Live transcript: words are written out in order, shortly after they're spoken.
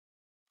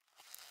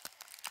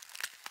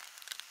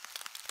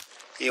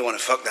You want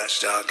to fuck that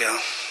star girl.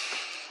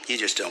 You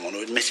just don't want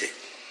to admit it.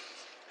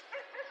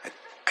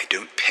 I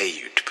don't pay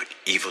you to put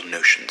evil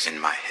notions in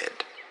my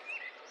head.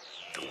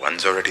 The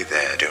ones already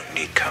there don't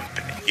need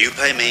company. You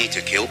pay me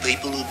to kill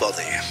people who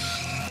bother you.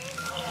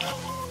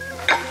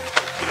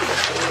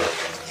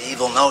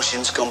 Evil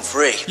notions come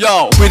free.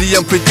 Yo, witty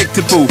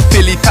unpredictable,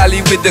 Billy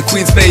Pally with the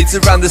Queen's maids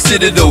around the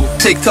Citadel.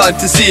 Take time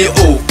to see it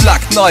all.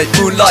 Black night,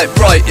 moonlight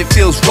bright, it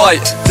feels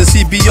right to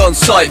see beyond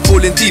sight,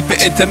 falling deeper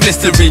into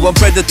mystery. One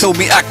brother told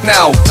me act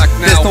now.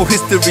 There's no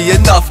history,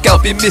 enough gal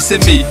be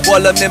missing me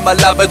while I'm in my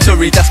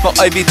laboratory. That's my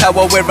ivy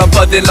tower where I'm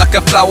budding like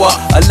a flower.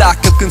 A lack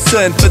of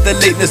concern for the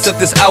lateness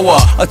of this hour.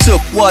 I took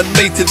one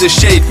mate to the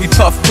shade, we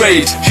puffed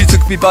grade. She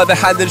took me by the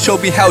hand and showed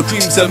me how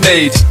dreams are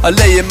made. I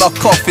lay in my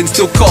coffin,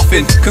 still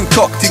coughing,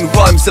 concocting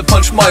rhymes that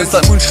punch minds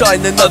like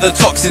moonshine and other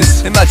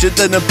toxins. Imagine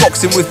then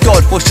unboxing with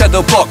God or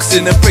shadow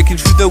boxing and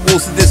breaking through the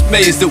walls of this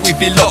maze that we've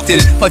been locked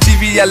in. 5D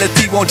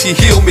reality, won't you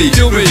heal me?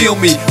 Reveal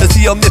me as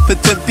the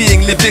omnipotent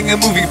being living and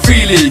moving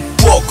freely.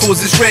 What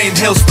causes rain,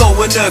 hail, snow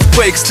and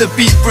earthquakes? The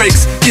beat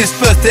breaks, gives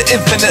birth to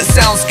infinite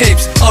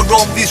soundscapes. I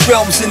roam these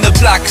realms in the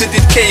black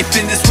hooded cape,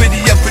 in this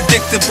witty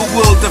unpredictable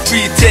world of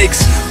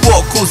retakes.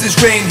 What causes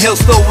rain, hail,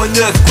 snow and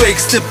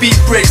earthquakes? The beat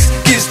breaks,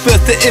 gives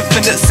birth to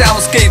infinite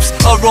soundscapes.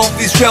 I roam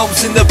these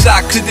realms in the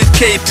black hooded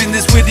cape, in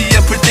this witty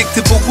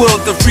unpredictable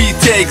world of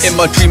retakes. In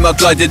my dream I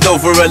glided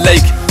over a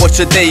lake, watch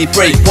a day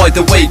break, wide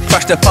awake,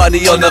 crashed a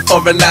party on a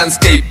foreign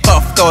landscape.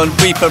 Puffed on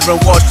reaper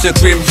and watched the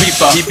grim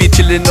reaper. He be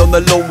chilling on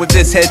the lawn with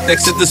his head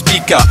next to the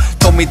speaker.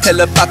 Told me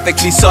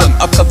telepathically, son,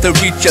 I come to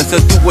reach ya,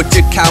 so do what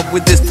you can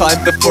with this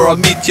time before I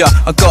meet ya.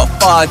 I got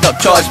fired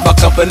up, charged my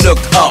cup and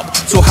looked up,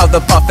 saw how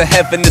the path to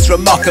heaven is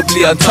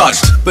remarkably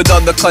untouched. But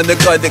I'm the kind of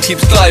guy that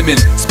keeps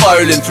climbing,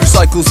 spiraling through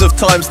cycles of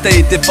time,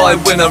 stay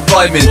divine when I'm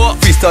rhyming.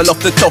 Freestyle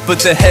off the top of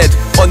the head,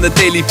 on the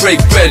daily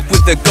break bread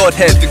with the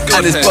Godhead,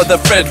 and his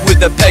brother Fred with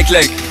a peg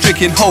leg,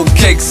 drinking whole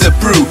kegs of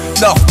brew.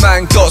 Enough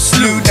man got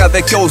slew, now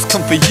their goals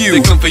come for you.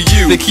 They come for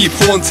you. They keep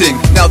haunting,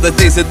 now the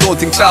days are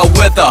daunting. Foul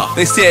weather,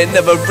 they say it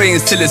never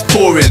rains till it's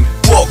pouring.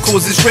 What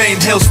causes rain,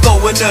 hail, snow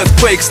and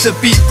earthquakes? The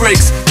beat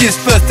breaks, gives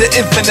birth to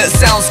infinite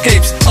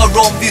soundscapes. I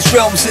roam these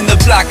realms in the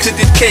black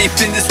hooded cape,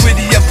 in this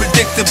witty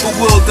unpredictable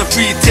world of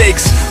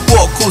retakes.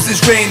 What causes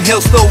rain,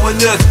 hail, snow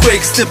and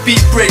earthquakes? The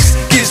beat breaks,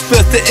 gives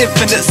birth to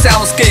infinite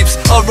soundscapes.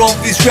 I roam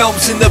these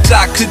realms in the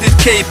black hooded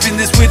cape, in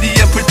this witty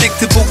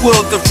unpredictable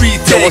world of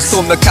retakes. Yo, I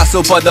stormed the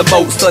castle by the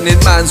moat,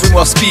 stunning mans with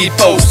my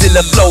speedboat, still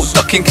afloat,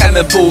 ducking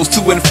cannonballs to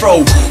and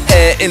fro.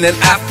 Hair in an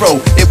afro,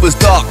 it was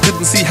dark,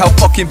 couldn't see how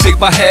fucking big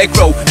my hair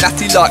grow.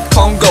 Natty like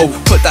Congo,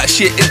 put that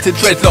shit into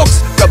dreadlocks.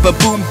 Grab a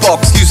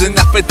boombox, use an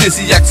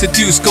aphrodisiac,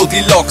 seduce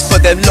Goldilocks.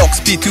 But them locks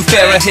be too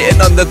fair, I hit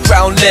an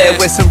underground lair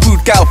where some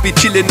rude gal be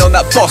chilling on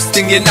that boss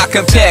thing you not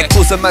compare.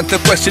 Cause a man to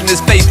question his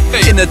faith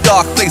in a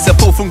dark place. I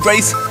fall from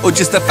grace, or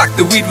just the fact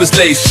the weed was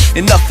laced.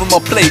 Enough on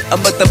my plate,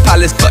 I'm at the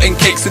palace cutting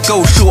cakes to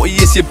go. Shorty,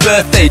 it's your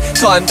birthday,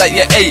 time that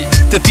you ate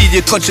to feed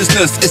your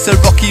consciousness. It's a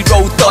rocky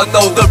road, don't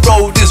know the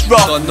road is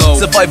rough.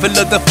 Survival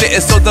of the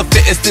fittest, so the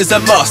fittest is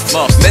a must.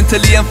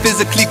 Mentally and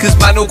physically, cause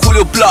man will call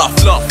your bluff.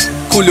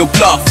 Call your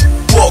bluff.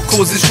 What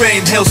causes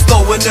rain, hail,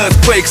 snow and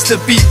earthquakes?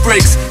 The beat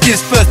breaks,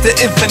 gives birth to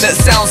infinite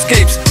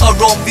soundscapes. I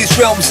roam these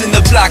realms in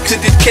the black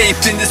hooded cape,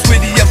 in this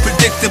witty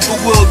unpredictable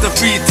world of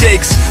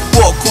retakes.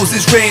 What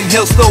causes rain,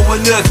 hail, snow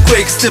and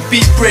earthquakes? The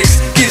beat breaks,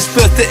 gives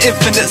birth to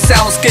infinite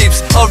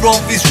soundscapes. I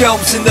roam these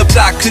realms in the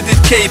black hooded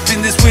cape,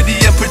 in this witty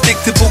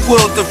unpredictable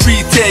world of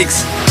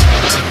retakes.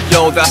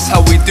 Yo, that's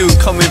how we do,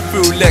 coming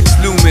through Lex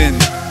Lumin.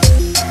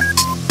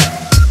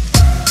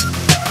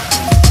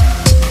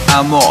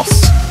 Amos,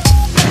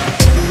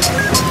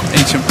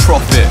 ancient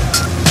prophet,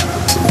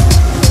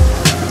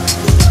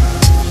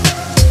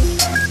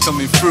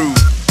 coming through.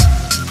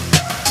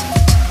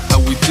 How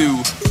we do,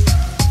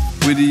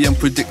 with the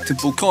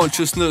unpredictable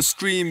consciousness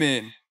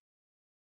streaming.